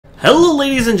Hello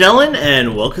ladies and gentlemen,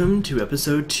 and welcome to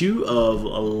episode 2 of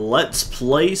Let's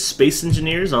Play Space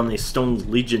Engineers on the Stone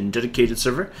Legion dedicated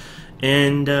server.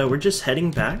 And we're just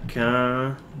heading back,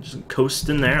 just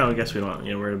coasting there. I guess we don't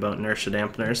worry about inertia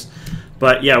dampeners.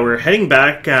 But yeah, we're heading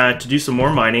back to do some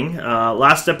more mining.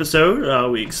 Last episode,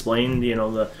 we explained,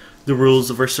 the rules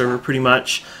of our server pretty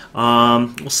much.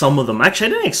 Some of them. Actually, I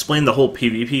didn't explain the whole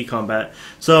PvP combat.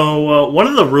 So one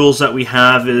of the rules that we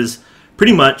have is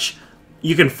pretty much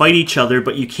you can fight each other,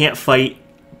 but you can't fight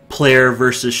player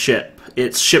versus ship.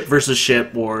 It's ship versus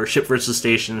ship, or ship versus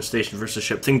station, station versus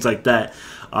ship, things like that.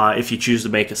 If you choose to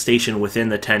make a station within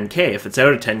the 10k. If it's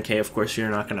out of 10k, of course, you're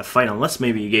not going to fight, unless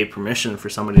maybe you gave permission for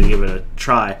somebody to give it a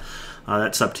try.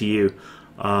 That's up to you.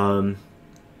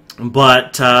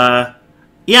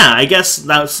 Yeah, I guess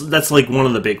that's like one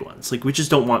of the big ones. Like, we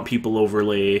just don't want people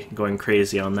overly going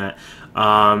crazy on that.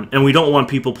 And we don't want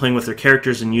people playing with their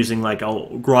characters and using, like, a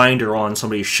grinder on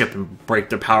somebody's ship and break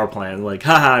their power plant. Like,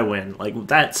 haha, I win. Like,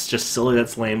 that's just silly,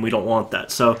 that's lame, we don't want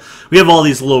that. So, we have all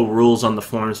these little rules on the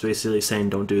forums basically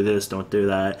saying don't do this, don't do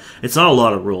that. It's not a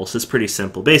lot of rules, it's pretty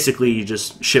simple. Basically, you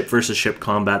just ship versus ship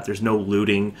combat, there's no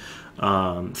looting,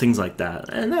 things like that.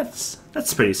 And that's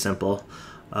pretty simple.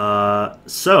 We're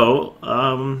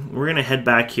gonna head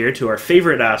back here to our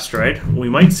favorite asteroid. We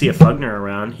might see a Fugner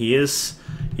around. He is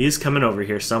coming over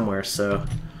here somewhere, so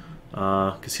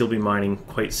because he'll be mining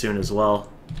quite soon as well.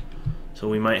 So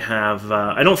we might have.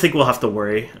 I don't think we'll have to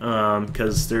worry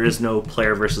because there is no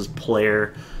player versus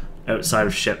player outside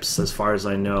of ships, as far as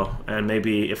I know. And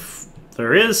maybe if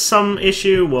there is some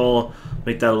issue, we'll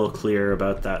make that a little clearer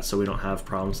about that, so we don't have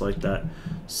problems like that.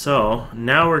 So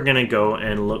now we're gonna go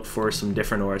and look for some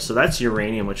different ores. So that's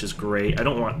uranium, which is great. I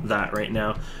don't want that right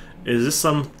now. Is this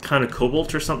some kind of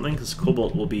cobalt or something? Because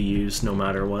cobalt will be used no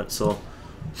matter what, so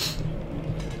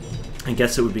I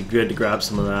guess it would be good to grab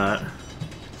some of that.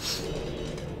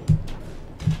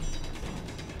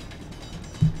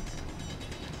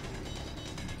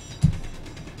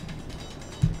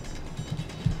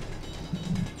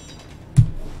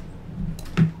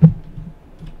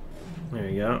 There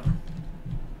you go.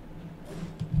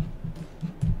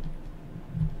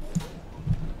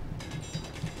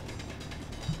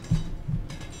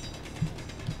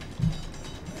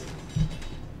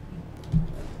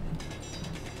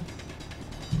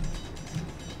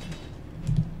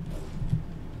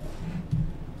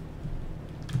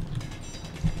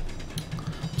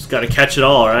 Just gotta catch it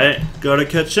all, right? Gotta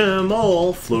catch them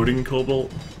all. Floating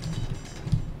cobalt.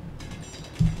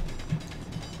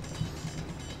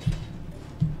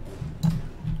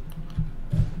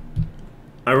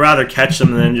 I'd rather catch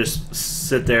them than just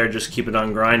sit there and just keep it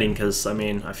on grinding, because, I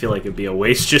mean, I feel like it'd be a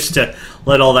waste just to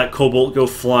let all that cobalt go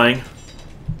flying.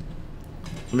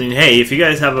 I mean, hey, if you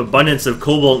guys have abundance of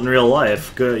cobalt in real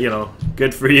life, good,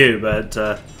 good for you, but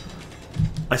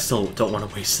I still don't want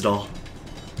to waste it all.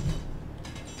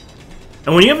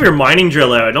 And when you have your mining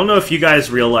drill out, I don't know if you guys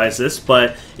realize this,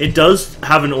 but it does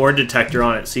have an ore detector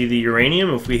on it. See the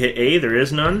uranium? If we hit A, there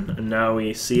is none, and now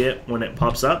we see it when it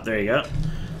pops up. There you go.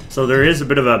 So there is a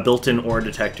bit of a built-in ore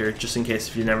detector, just in case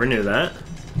if you never knew that.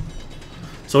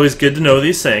 It's always good to know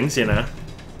these things, There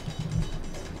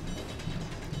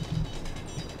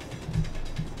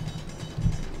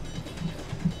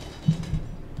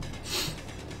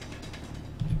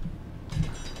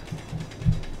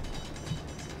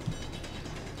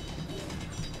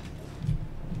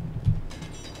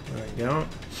we go.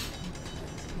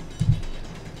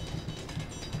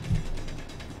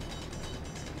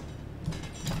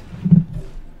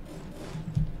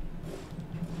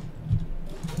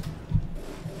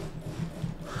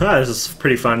 This is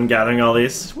pretty fun gathering all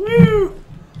these. Woo!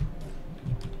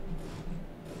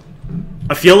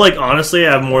 I feel like, honestly,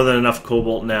 I have more than enough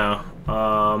cobalt now.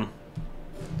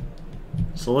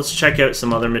 So let's check out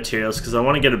some other materials, because I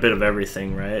want to get a bit of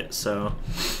everything, right? So,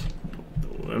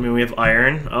 I mean, we have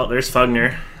iron. Oh, there's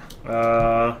Fugner.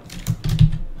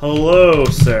 Hello,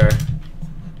 sir.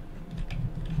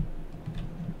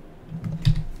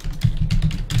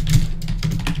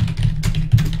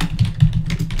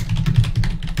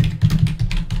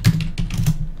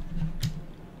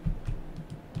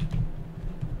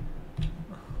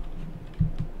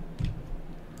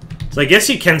 So I guess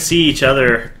you can see each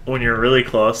other when you're really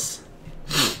close.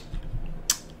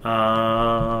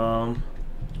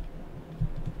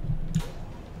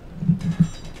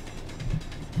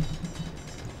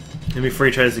 Maybe before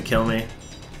he tries to kill me.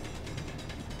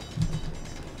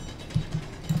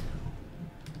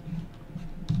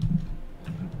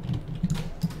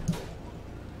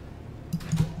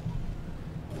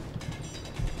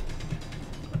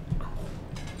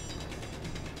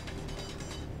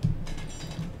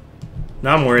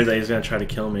 Now I'm worried that he's gonna try to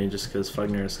kill me just because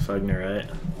Fugner is Fugner, right?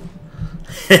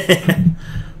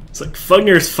 It's like,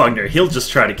 Fugner's Fugner. He'll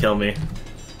just try to kill me.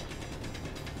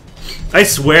 I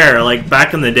swear, like,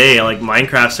 back in the day, like,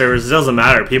 Minecraft servers, it doesn't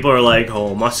matter. People are like,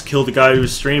 oh, must kill the guy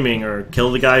who's streaming, or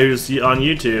kill the guy who's on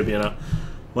YouTube, you know.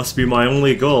 Must be my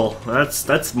only goal.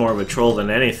 That's more of a troll than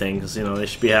anything, because, you know, they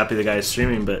should be happy the guy's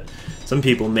streaming, but some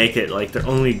people make it, like, their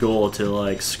only goal to,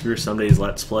 like, screw somebody's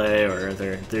Let's Play, or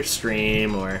their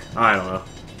stream, or, I don't know.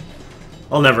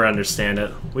 I'll never understand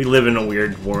it. We live in a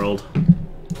weird world.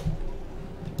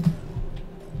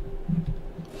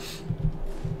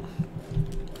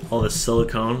 All this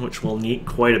silicone, which we'll need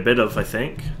quite a bit of, I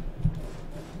think.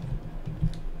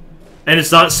 And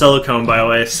it's not silicone, by the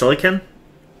way, it's silicon.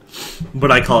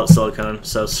 But I call it silicone,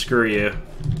 so screw you.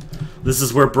 This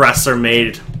is where breasts are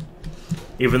made,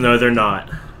 even though they're not.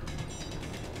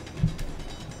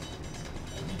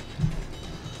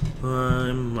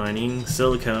 I'm mining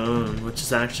silicone, which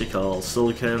is actually called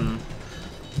silicon,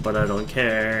 but I don't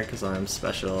care, because I'm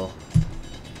special.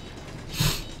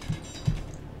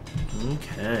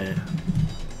 Okay.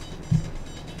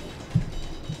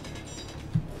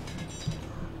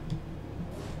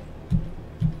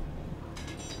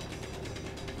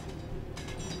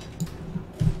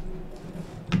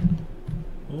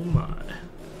 Oh my.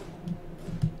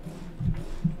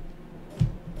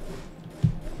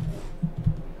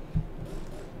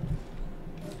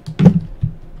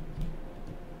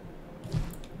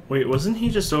 Wait, wasn't he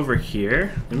just over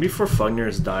here? Maybe before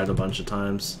Fugner's died a bunch of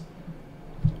times.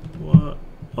 What?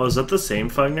 Oh, is that the same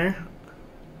Fugner?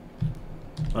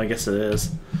 Oh, I guess it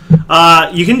is.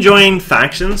 You can join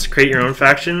factions, create your own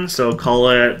faction, so call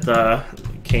it the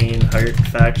Kane Heart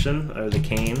faction, or the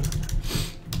Kane.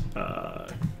 I'm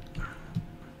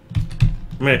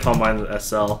gonna call mine the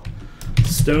SL.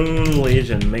 Stone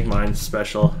Legion, make mine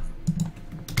special.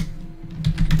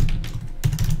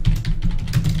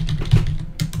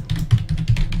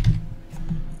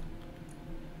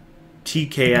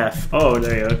 TKF. Oh,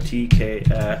 there you go.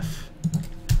 TKF.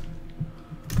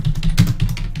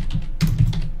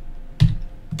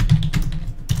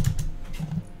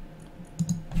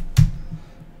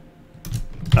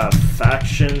 A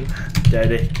faction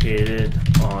dedicated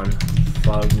on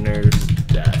Fugner's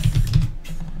death.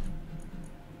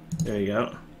 There you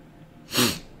go.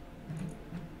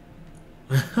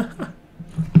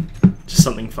 Just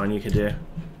something fun you could do.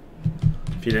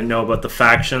 If you didn't know about the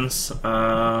factions,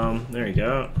 there you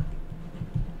go.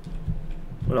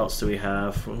 What else do we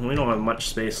have? We don't have much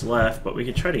space left, but we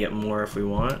could try to get more if we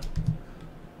want.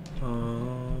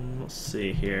 Let's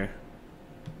see here.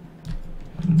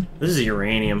 This is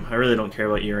uranium. I really don't care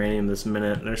about uranium this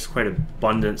minute. There's quite an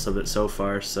abundance of it so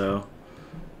far, so...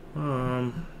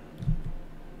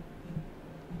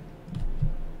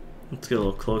 let's get a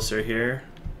little closer here.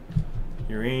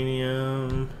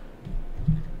 Uranium...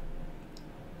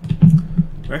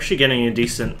 We're actually getting a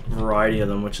decent variety of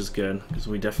them, which is good, because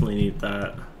we definitely need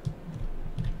that.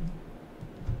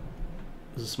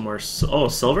 Is this more... oh,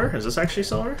 silver? Is this actually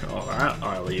silver? Oh, that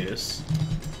I'll use.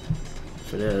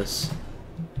 If it is.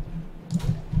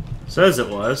 Says it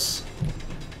was.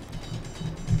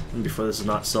 Before this is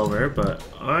not silver, but...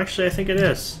 oh, actually, I think it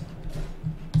is.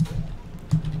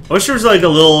 I wish there was like a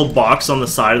little box on the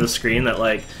side of the screen that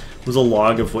like was a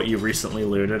log of what you recently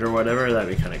looted or whatever.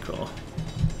 That'd be kind of cool.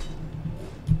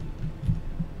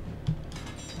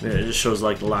 It just shows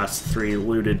like the last 3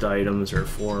 looted items or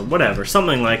 4, whatever,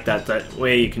 something like that. That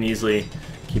way you can easily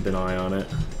keep an eye on it.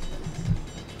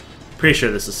 Pretty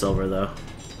sure this is silver though.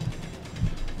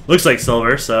 Looks like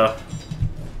silver, so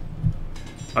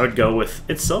I would go with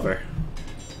it's silver.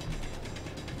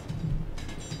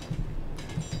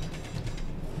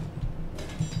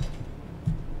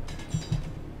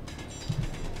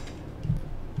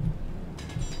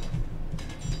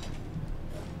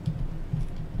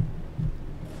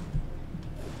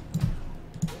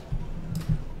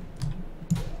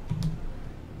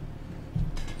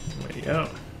 Go.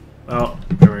 Oh,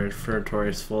 our inventory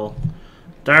is full.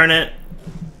 Darn it.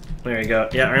 There you go.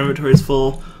 Yeah, our inventory is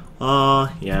full.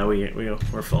 Yeah,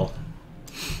 we're full.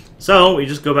 So we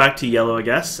just go back to yellow, I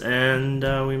guess, and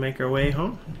we make our way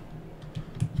home.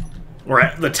 We're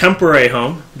at the temporary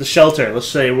home, the shelter. Let's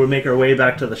say we make our way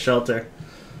back to the shelter.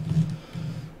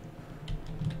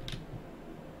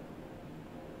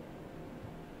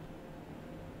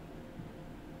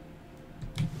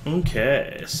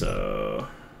 Okay, so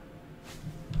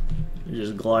we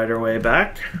just glide our way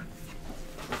back.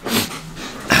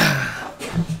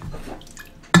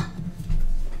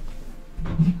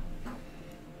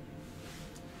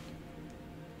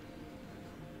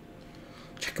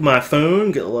 Check my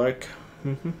phone, get like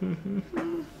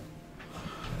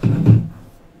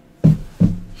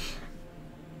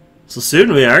So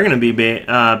soon we are going to be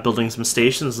building some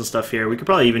stations and stuff here. We could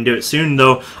probably even do it soon,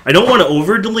 though. I don't want to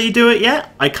overly do it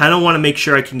yet. I kind of want to make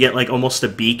sure I can get like almost a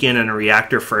beacon and a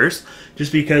reactor first,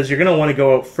 just because you're going to want to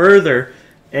go out further,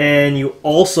 and you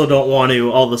also don't want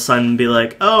to all of a sudden be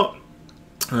like, oh,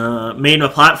 made a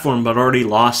platform but already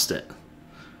lost it.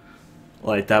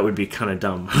 Like, that would be kind of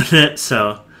dumb, wouldn't it?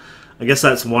 So I guess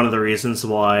that's one of the reasons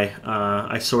why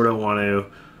I sort of want to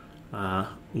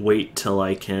wait till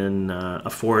I can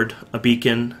afford a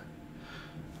beacon,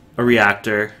 a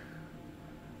reactor,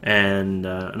 and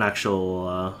an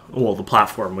actual, well, the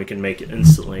platform. We can make it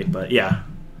instantly, but yeah,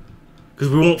 because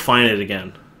we won't find it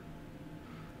again.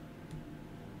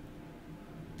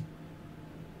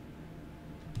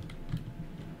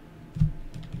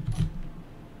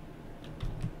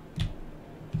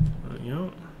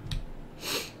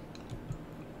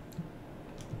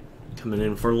 Coming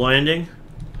in for landing.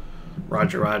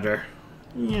 Roger, roger.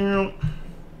 Yeah.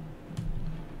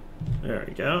 There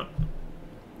we go.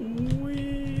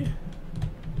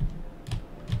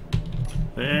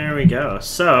 There we go.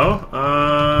 So,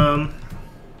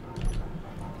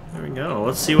 there we go.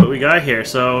 Let's see what we got here.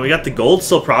 So we got the gold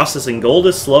still processing. Gold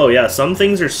is slow. Yeah, some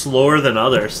things are slower than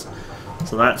others.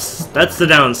 So that's the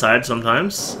downside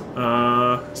sometimes.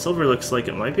 Silver looks like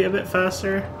it might be a bit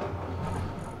faster.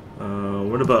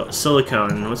 What about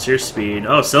silicone? What's your speed?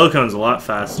 Oh, silicone's a lot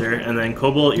faster. And then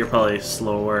cobalt, you're probably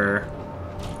slower.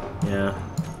 Yeah.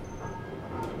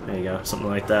 There you go. Something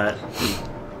like that.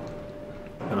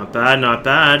 Not bad, not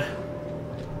bad.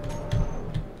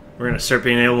 We're going to start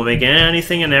being able to make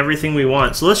anything and everything we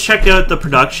want. So let's check out the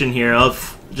production here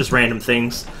of just random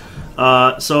things.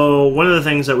 So one of the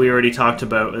things that we already talked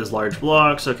about is large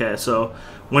blocks. Okay, so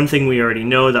one thing we already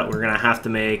know that we're going to have to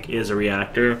make is a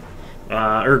reactor.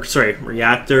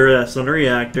 Reactor, that's not a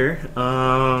reactor,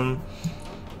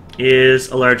 is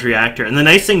a large reactor. And the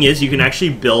nice thing is you can actually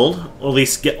build, or at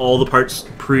least get all the parts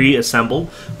pre-assembled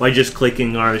by just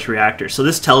clicking large reactor. So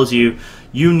this tells you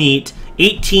you need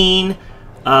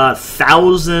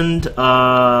 18,000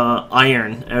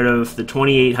 iron out of the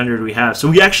 2,800 we have. So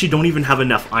we actually don't even have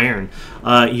enough iron.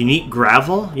 You need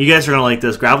gravel. You guys are going to like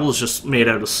this. Gravel is just made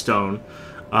out of stone.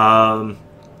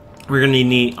 We're going to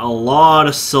need a lot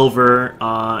of silver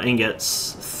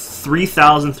ingots.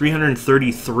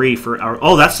 3,333 for our...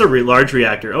 Oh, that's a large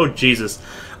reactor. Oh, Jesus.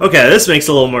 Okay, this makes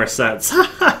a little more sense.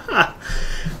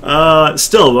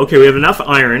 Still, okay, we have enough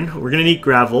iron. We're going to need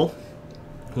gravel.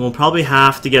 We'll probably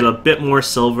have to get a bit more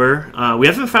silver. We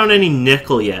haven't found any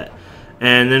nickel yet.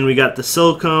 And then we got the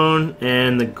silicone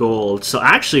and the gold. So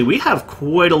actually, we have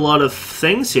quite a lot of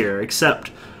things here,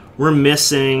 except we're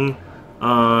missing...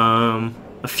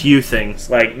 a few things,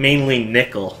 like mainly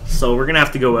nickel. So we're gonna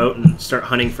have to go out and start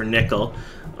hunting for nickel.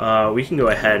 We can go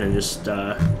ahead and just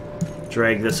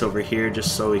drag this over here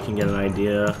just so we can get an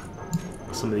idea of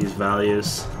some of these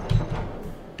values.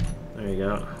 There you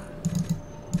go.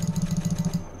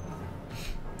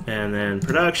 And then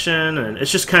production, and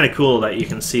it's just kind of cool that you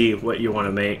can see what you want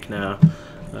to make now.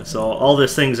 So all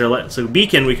these things are so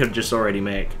beacon we could just already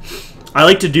make. I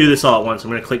like to do this all at once. I'm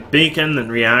going to click beacon, then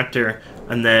reactor,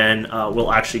 and then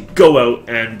we'll actually go out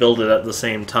and build it at the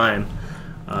same time,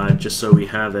 just so we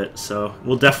have it. So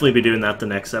we'll definitely be doing that the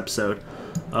next episode.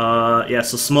 Yeah,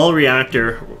 so small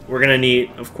reactor, we're going to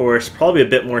need, of course, probably a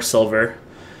bit more silver.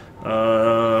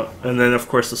 And then, of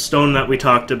course, the stone that we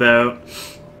talked about.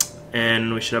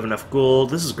 And we should have enough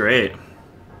gold. This is great.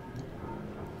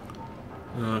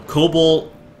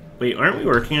 Cobalt. Wait, aren't we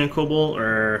working on cobalt?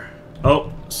 Or...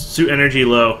 Oh, suit energy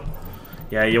low.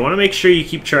 Yeah, you want to make sure you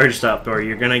keep charged up or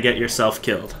you're going to get yourself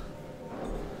killed.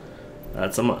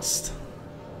 That's a must.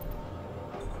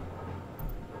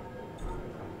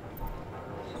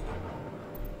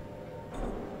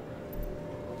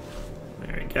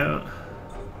 There we go.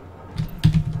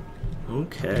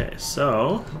 Okay,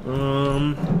 so,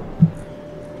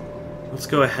 let's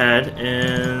go ahead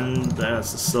and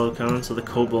that's the silicone, so the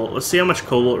cobalt. Let's see how much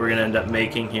cobalt we're going to end up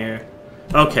making here.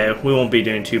 Okay, we won't be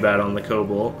doing too bad on the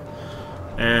cobalt.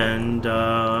 And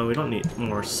we don't need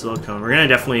more silicone. We're going to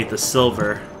definitely need the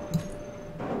silver.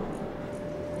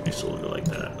 Just we'll go like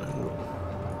that.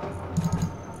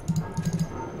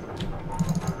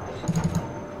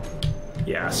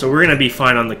 Yeah, so we're going to be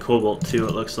fine on the cobalt too,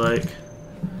 it looks like.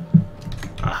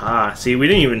 Aha, see, we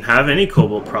didn't even have any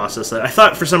cobalt processed. I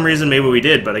thought for some reason maybe we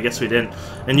did, but I guess we didn't.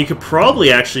 And you could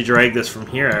probably actually drag this from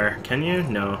here. Can you?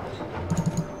 No.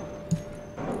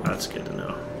 That's good to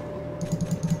know.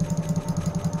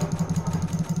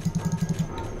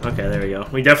 Okay, there we go.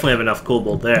 We definitely have enough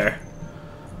cobalt there.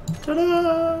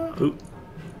 Ta-da! Oop,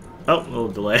 Oh, a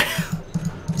little delay.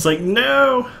 It's like,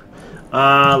 no!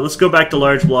 Let's go back to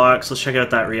large blocks. Let's check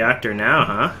out that reactor now,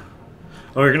 huh?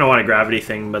 Oh, we're going to want a gravity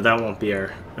thing, but that won't be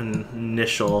our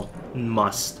initial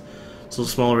must. So,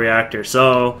 small reactor.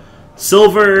 So,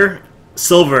 silver,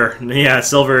 yeah,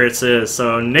 silver it is.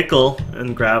 So, nickel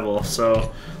and gravel.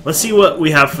 So, let's see what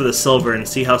we have for the silver and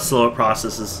see how slow it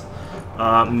processes.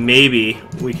 Maybe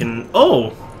we can...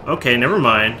 Oh! Okay, never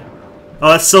mind.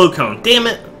 Oh, that's silicone. Damn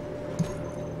it!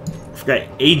 I forgot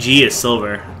AG is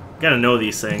silver. Gotta know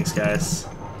these things, guys.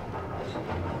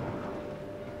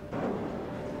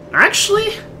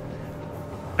 Actually,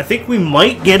 I think we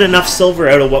might get enough silver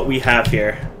out of what we have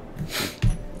here.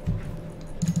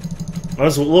 I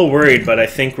was a little worried, but I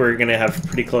think we're gonna have a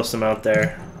pretty close amount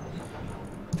there.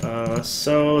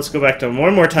 So let's go back to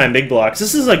one more time, big blocks.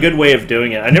 This is a good way of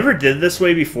doing it. I never did this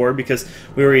way before because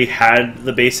we already had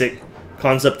the basic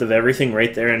concept of everything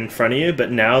right there in front of you,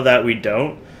 but now that we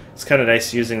don't, it's kind of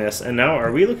nice using this. And now,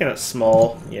 are we looking at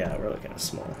small? Yeah, we're looking at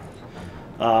small.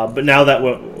 But now that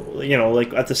what, you know,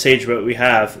 like at the stage what we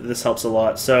have, this helps a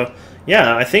lot. So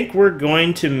yeah, I think we're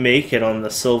going to make it on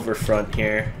the silver front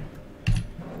here.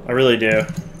 I really do.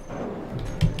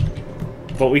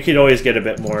 But we could always get a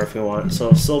bit more if we want.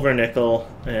 So silver, nickel,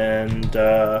 and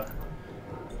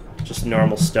just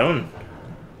normal stone.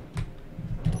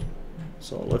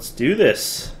 So let's do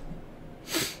this.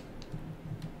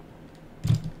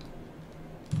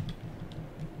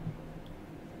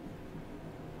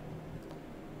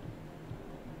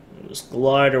 We'll just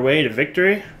glide our way to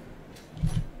victory.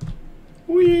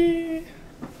 Whee!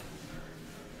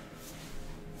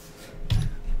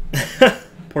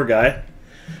 Poor guy.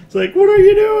 It's like, what are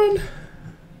you doing?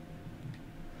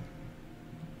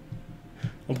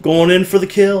 I'm going in for the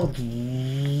kill.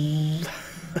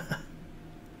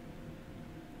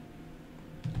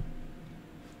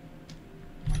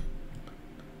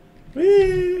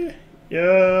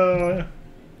 Yeah.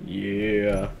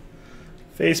 Yeah.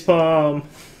 Facepalm.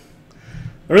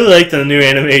 I really like the new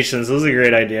animations. Those are a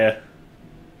great idea.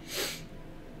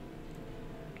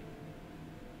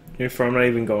 If I'm not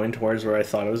even going towards where I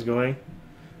thought I was going.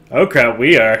 Oh crap,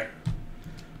 we are.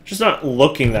 Just not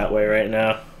looking that way right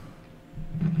now.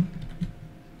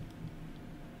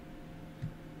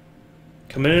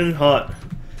 Coming in hot.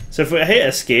 So if I hit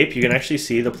escape, you can actually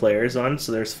see the players on.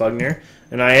 So there's Fugner.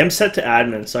 And I am set to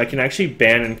admin, so I can actually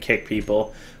ban and kick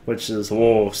people, which is,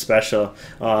 whoa, special.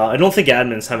 I don't think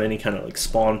admins have any kind of like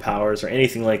spawn powers or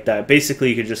anything like that. Basically,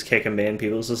 you could just kick and ban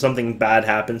people. So something bad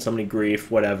happens, somebody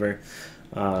grief, whatever.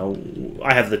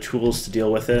 I have the tools to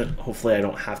deal with it. Hopefully I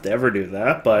don't have to ever do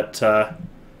that, but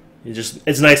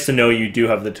it's nice to know you do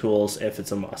have the tools if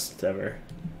it's a must ever.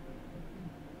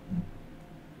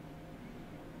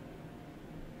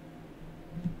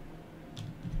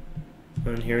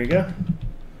 And here we go.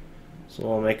 So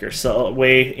we'll make our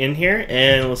way in here,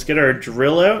 and let's get our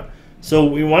drill out. So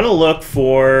we want to look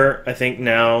for, I think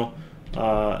now,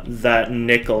 that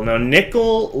nickel. Now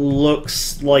nickel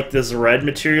looks like this red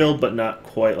material, but not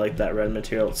quite like that red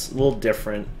material. It's a little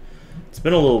different. It's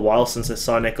been a little while since I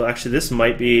saw nickel. Actually, this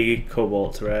might be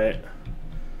cobalt, right?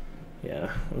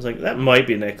 Yeah, I was like, that might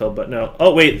be nickel, but no.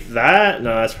 Oh wait, no,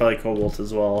 that's probably cobalt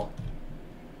as well.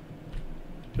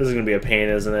 This is gonna be a pain,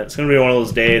 isn't it? It's gonna be one of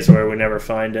those days where we never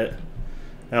find it.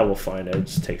 Now we'll find it. It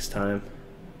just takes time.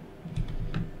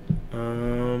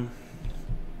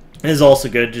 It is also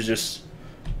good to just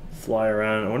fly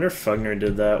around. I wonder if Fugner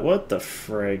did that. What the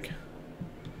frig?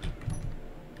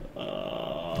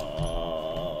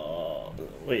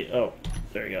 Wait, oh,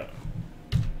 there you go.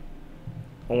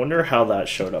 I wonder how that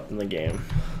showed up in the game.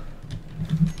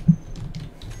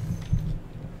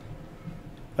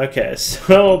 Okay,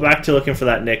 so back to looking for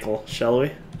that nickel, shall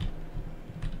we?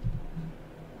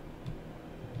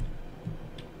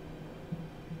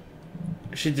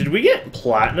 Actually, did we get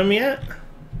platinum yet?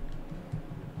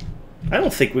 I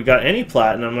don't think we got any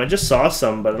platinum. I just saw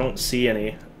some, but I don't see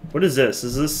any. What is this?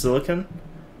 Is this silicon?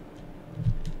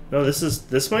 No,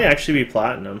 this might actually be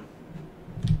platinum.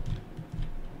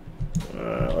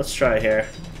 Let's try here.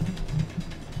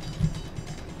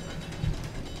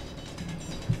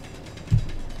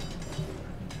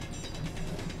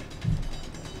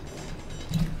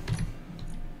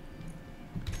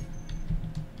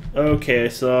 Okay,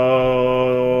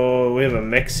 so we have a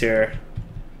mix here.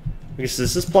 I guess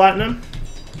this is platinum.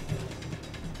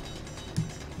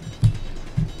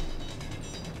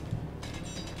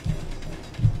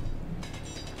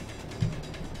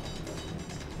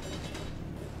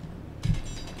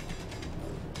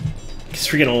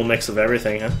 Guess we're getting a little mix of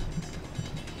everything, huh?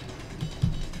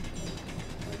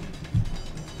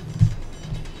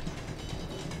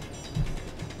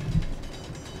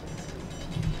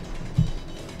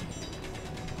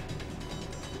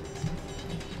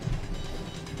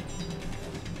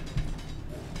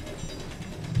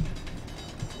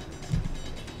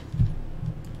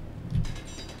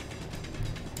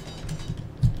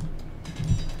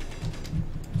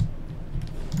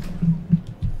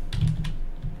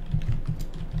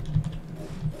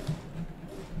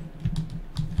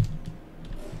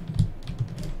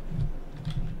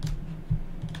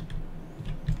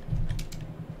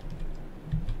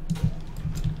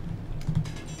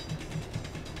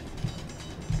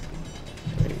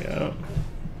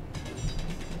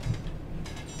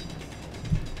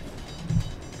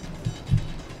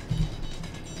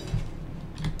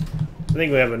 I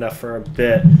think we have enough for a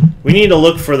bit. We need to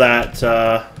look for that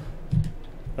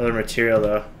other material,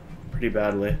 though, pretty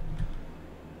badly.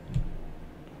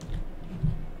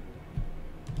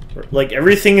 Like,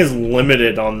 everything is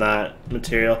limited on that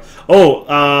material.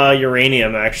 Oh,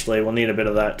 uranium, actually. We'll need a bit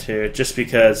of that, too. Just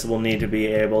because we'll need to be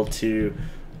able to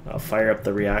fire up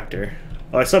the reactor.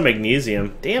 Oh, I saw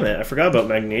magnesium. Damn it, I forgot about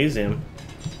magnesium.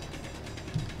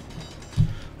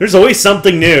 There's always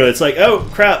something new. It's like, oh,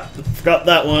 crap, forgot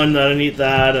that one, I didn't eat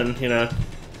that, and, you know.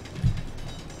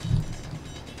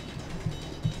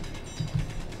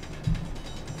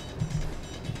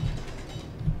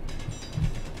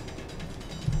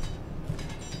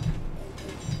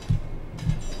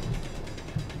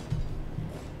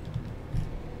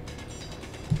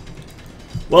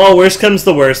 Well, worst comes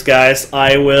to worst, guys.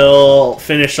 I will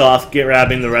finish off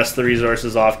grabbing the rest of the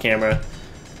resources off camera.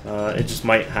 It just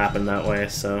might happen that way,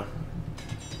 so...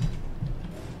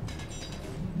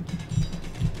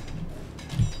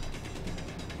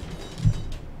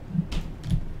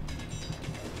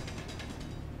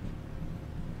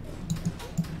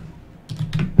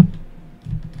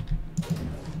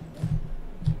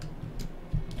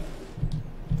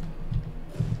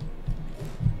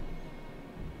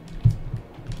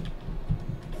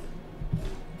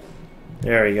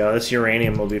 There we go. This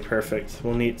uranium will be perfect.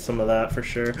 We'll need some of that for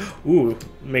sure. Ooh,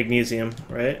 magnesium,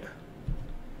 right?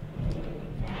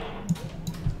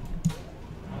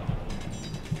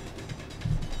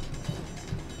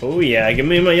 Oh yeah, give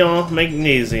me my y'all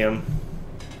magnesium.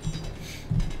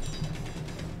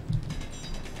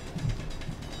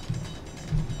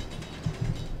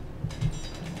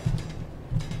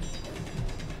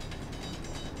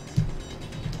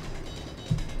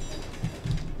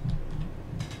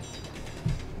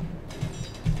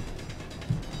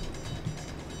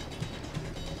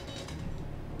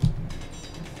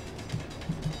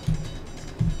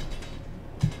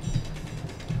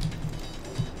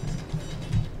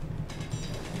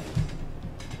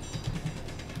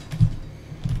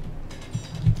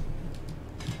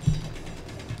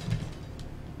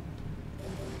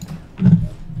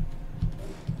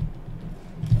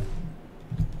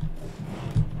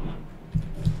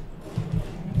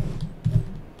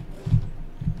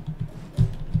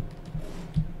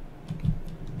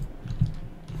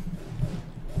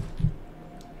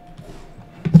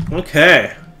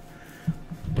 Okay.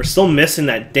 We're still missing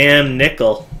that damn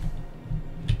nickel.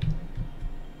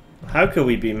 How could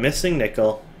we be missing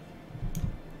nickel?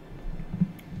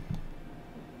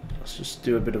 Let's just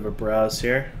do a bit of a browse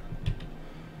here.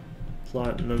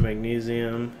 Platinum,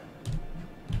 magnesium.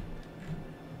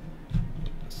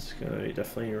 It's gonna be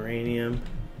definitely uranium.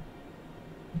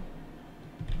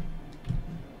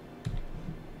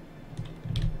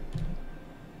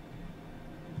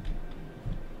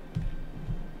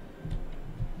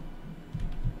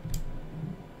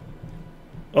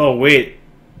 Oh wait,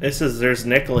 there's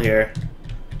nickel here.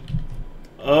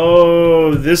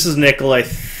 Oh, this is nickel, I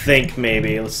think,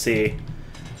 maybe. Let's see.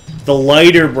 The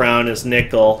lighter brown is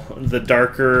nickel. The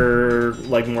darker,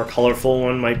 like more colorful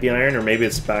one might be iron, or maybe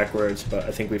it's backwards, but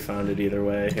I think we found it either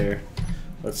way here.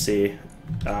 Let's see.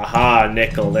 Aha,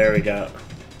 nickel, there we go.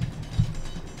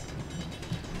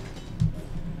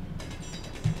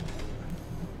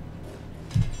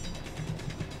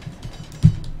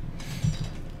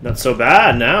 Not so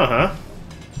bad now, huh?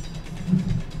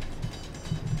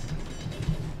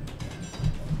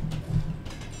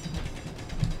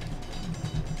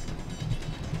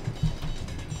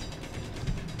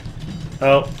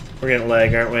 Oh, we're getting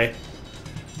lag, aren't we?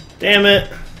 Damn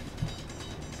it!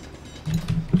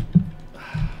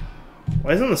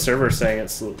 Why isn't the server saying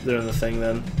it's doing the thing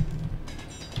then?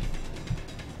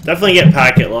 Definitely get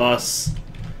packet loss.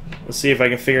 Let's see if I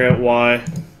can figure out why.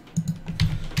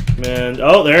 Man,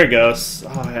 oh, there it goes. Oh,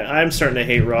 I'm starting to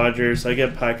hate Rogers. I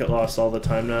get packet loss all the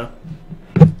time now.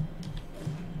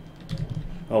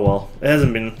 Oh well, it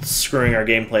hasn't been screwing our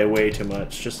gameplay way too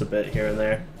much, just a bit here and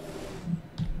there.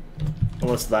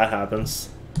 Unless that happens.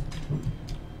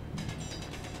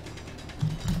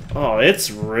 Oh, it's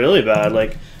really bad.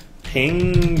 Like,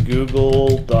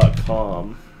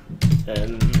 pinggoogle.com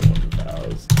and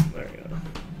 1000. There we go.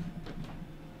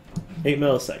 8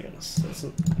 milliseconds. That's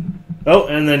it. Oh,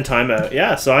 and then timeout.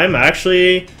 Yeah, so I'm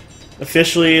actually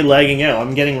officially lagging out.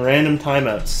 I'm getting random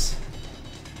timeouts.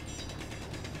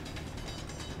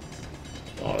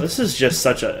 Oh, this is just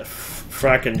such a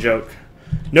frackin' joke.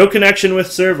 No connection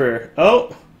with server.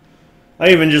 Oh, I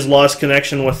even just lost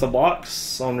connection with the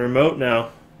box on remote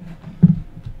now.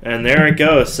 And there it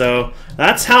goes. So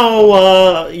that's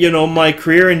how, you know, my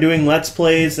career in doing Let's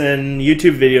Plays and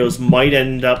YouTube videos might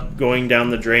end up going down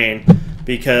the drain.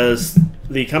 Because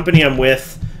the company I'm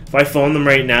with, if I phone them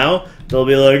right now, they'll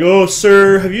be like, "Oh,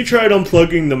 sir, have you tried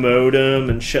unplugging the modem?"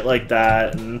 and shit like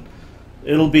that, and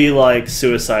it'll be like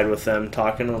suicide with them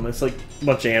talking to them. It's like a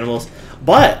bunch of animals.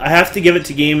 But I have to give it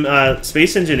to Game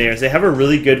Space Engineers. They have a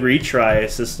really good retry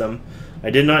system. I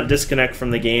did not disconnect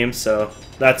from the game, so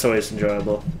that's always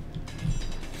enjoyable.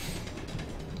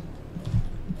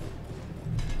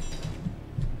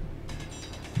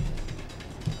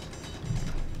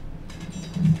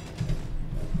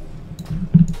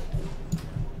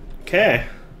 Okay.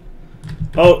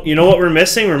 Oh, you know what we're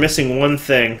missing? We're missing one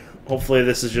thing. Hopefully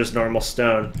this is just normal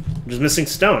stone. I'm just missing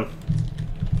stone.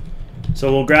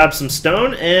 So we'll grab some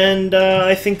stone, and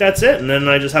I think that's it. And then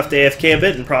I just have to AFK a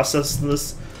bit and process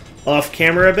this off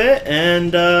camera a bit,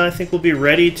 and I think we'll be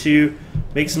ready to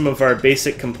make some of our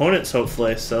basic components,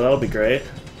 hopefully. So that'll be great.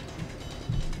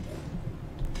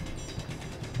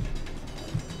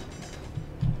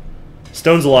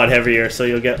 Stone's a lot heavier, so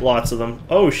you'll get lots of them.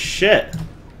 Oh, shit.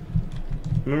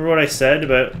 Remember what I said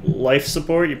about life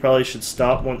support? You probably should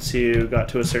stop once you got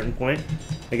to a certain point.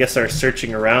 I guess our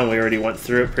searching around, we already went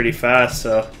through it pretty fast,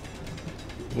 so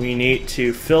we need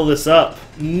to fill this up.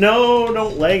 No,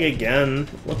 don't lag again.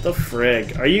 What the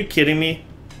frig? Are you kidding me?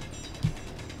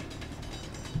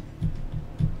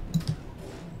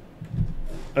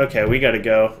 Okay, we gotta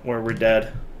go, or we're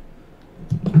dead.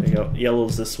 There you go.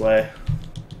 Yellow's this way.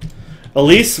 At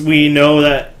least we know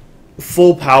that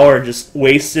full power just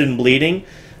wasted and bleeding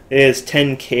is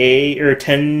 10k or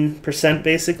 10%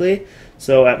 basically.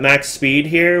 So at max speed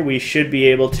here we should be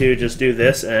able to just do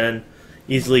this and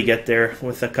easily get there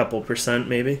with a couple percent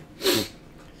maybe.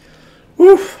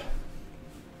 Whew.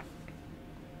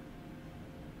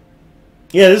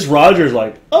 Yeah, this Roger's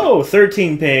like, oh,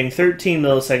 13 ping, 13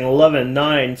 millisecond, 11,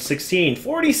 9, 16,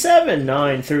 47,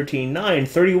 9, 13, 9,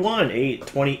 31, 8,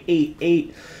 28,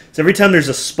 8. So every time there's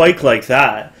a spike like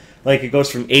that, like it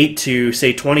goes from 8 to,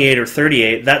 say, 28 or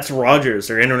 38, that's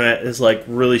Rogers. Our internet is, like,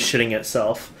 really shitting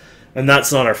itself. And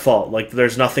that's not our fault. Like,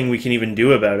 there's nothing we can even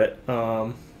do about it.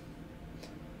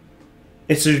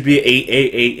 It should be 8, 8,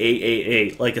 8, 8, 8,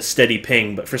 8, like a steady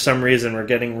ping. But for some reason, we're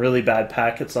getting really bad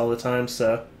packets all the time,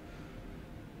 so...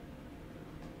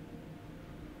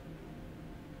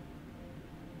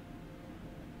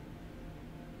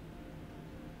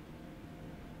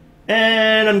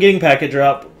 And I'm getting packet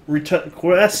drop.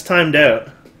 Request timed out.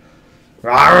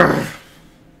 Rawr.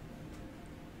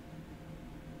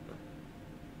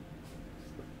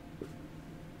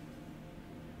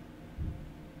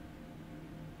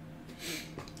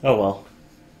 Oh well.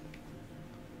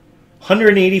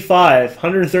 185,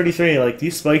 133, like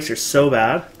these spikes are so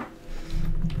bad.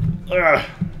 Ugh.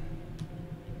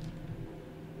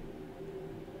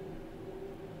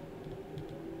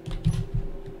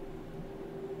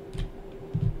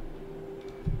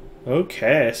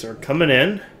 Okay, so we're coming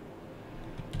in.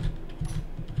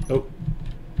 Oh.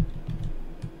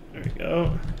 There we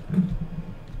go.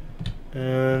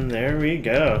 And there we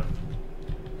go.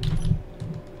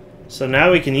 So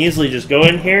now we can easily just go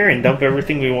in here and dump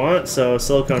everything we want. So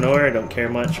silicone ore, I don't care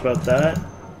much about that.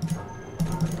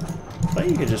 I thought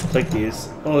you could just click these.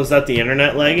 Oh, is that the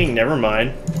internet lagging? Never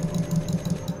mind.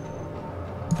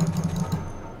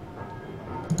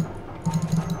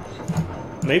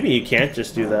 Maybe you can't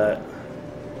just do that.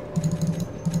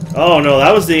 Oh no,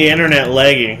 that was the internet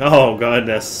lagging. Oh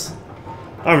goodness.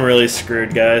 I'm really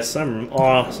screwed, guys. I'm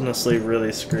honestly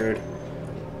really screwed.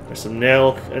 There's some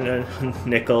nickel.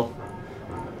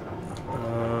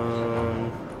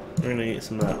 We're gonna get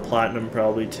some of that platinum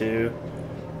probably too.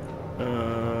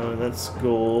 That's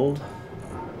gold.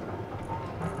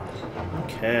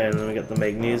 Okay, and then we got the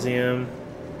magnesium.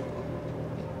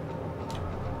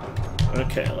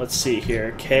 Okay, let's see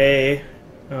here. K,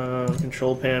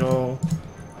 control panel,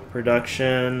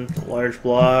 production, large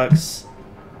blocks.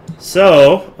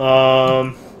 So,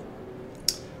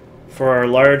 for our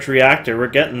large reactor, we're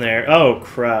getting there. Oh,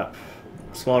 crap.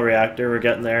 Small reactor, we're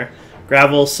getting there.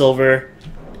 Gravel, silver.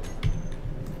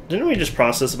 Didn't we just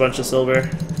process a bunch of silver?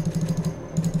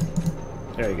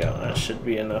 There we go. That should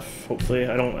be enough, hopefully.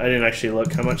 I didn't actually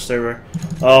look how much silver.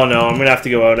 Oh no, I'm gonna have to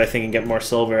go out, I think, and get more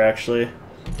silver, actually.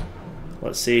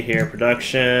 Let's see here.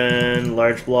 Production,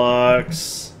 large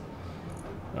blocks.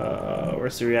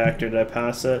 Where's the reactor? Did I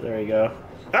pass it? There we go.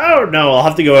 Oh no, I'll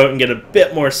have to go out and get a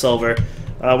bit more silver.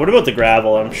 What about the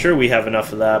gravel? I'm sure we have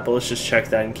enough of that, but let's just check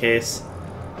that in case.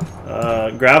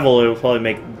 Gravel, it will probably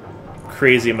make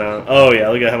crazy amount. Oh yeah,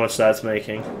 look at how much that's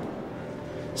making.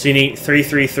 So you need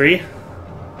 333.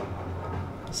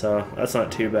 So that's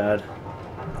not too bad.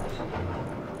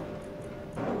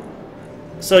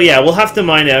 So yeah, we'll have to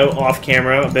mine out off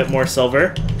camera a bit more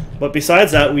silver. But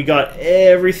besides that, we got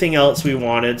everything else we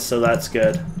wanted, so that's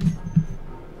good.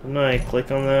 Didn't I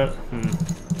click on that?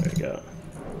 There we go.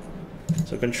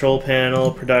 So control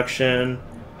panel, production,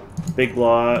 big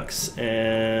blocks,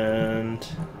 and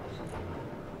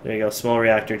there you go, small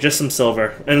reactor. Just some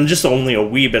silver, and just only a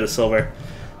wee bit of silver.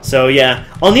 So yeah,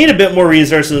 I'll need a bit more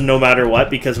resources no matter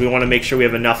what, because we want to make sure we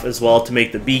have enough as well to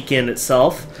make the beacon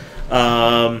itself.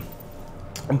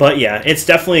 But yeah, it's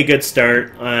definitely a good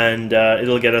start, and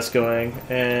it'll get us going.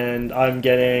 And I'm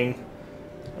getting...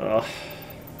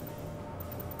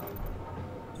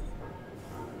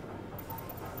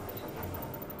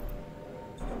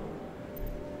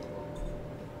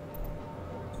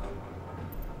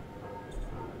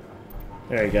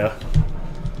 There you go.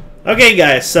 Okay,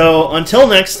 guys, so until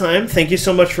next time, thank you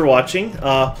so much for watching.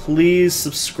 Please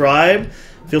subscribe.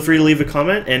 Feel free to leave a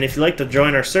comment, and if you'd like to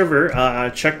join our server,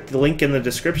 check the link in the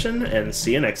description, and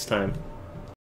see you next time.